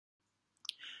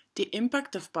The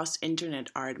impact of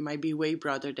post-internet art might be way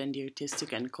broader than the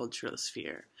artistic and cultural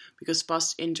sphere, because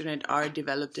post-internet art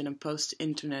developed in a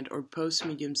post-internet or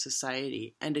post-medium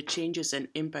society, and the changes and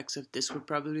impacts of this will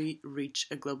probably reach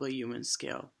a global human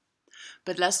scale.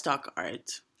 But let's talk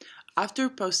art. After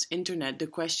post-internet, the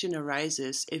question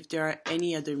arises if there are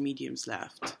any other mediums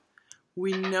left.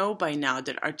 We know by now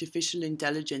that artificial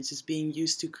intelligence is being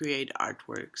used to create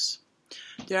artworks.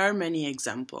 There are many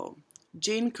examples.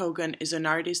 Jane Kogan is an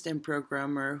artist and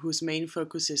programmer whose main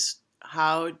focus is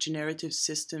how generative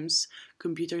systems,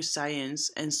 computer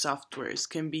science, and softwares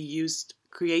can be used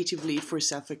creatively for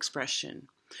self-expression.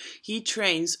 He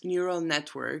trains neural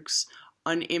networks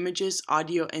on images,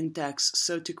 audio, and text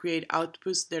so to create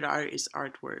outputs that are his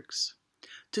artworks.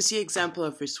 To see example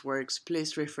of his works,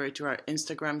 please refer to our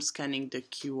Instagram scanning the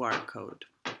QR code.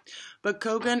 But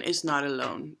Kogan is not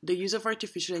alone. The use of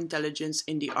artificial intelligence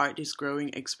in the art is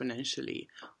growing exponentially.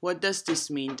 What does this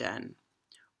mean then?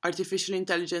 Artificial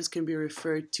intelligence can be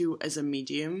referred to as a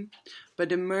medium, but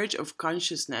the merge of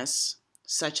consciousness,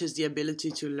 such as the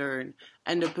ability to learn,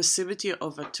 and the passivity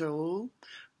of a tool,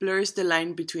 blurs the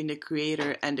line between the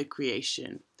creator and the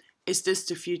creation. Is this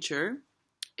the future?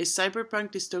 Is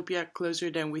cyberpunk dystopia closer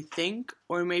than we think,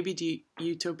 or maybe the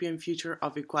utopian future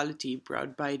of equality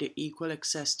brought by the equal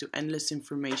access to endless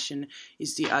information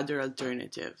is the other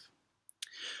alternative?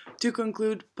 To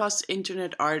conclude,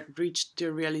 post-internet art reached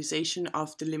the realization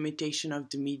of the limitation of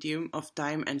the medium of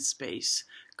time and space,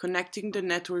 connecting the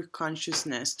network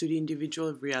consciousness to the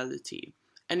individual reality,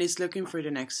 and is looking for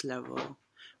the next level.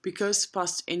 Because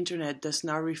post-internet does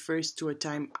not refer to a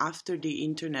time after the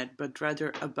internet, but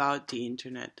rather about the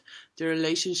internet, the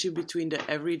relationship between the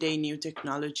everyday new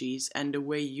technologies and the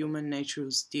way human nature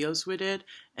deals with it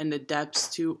and adapts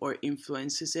to or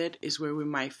influences it is where we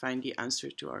might find the answer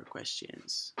to our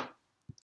questions.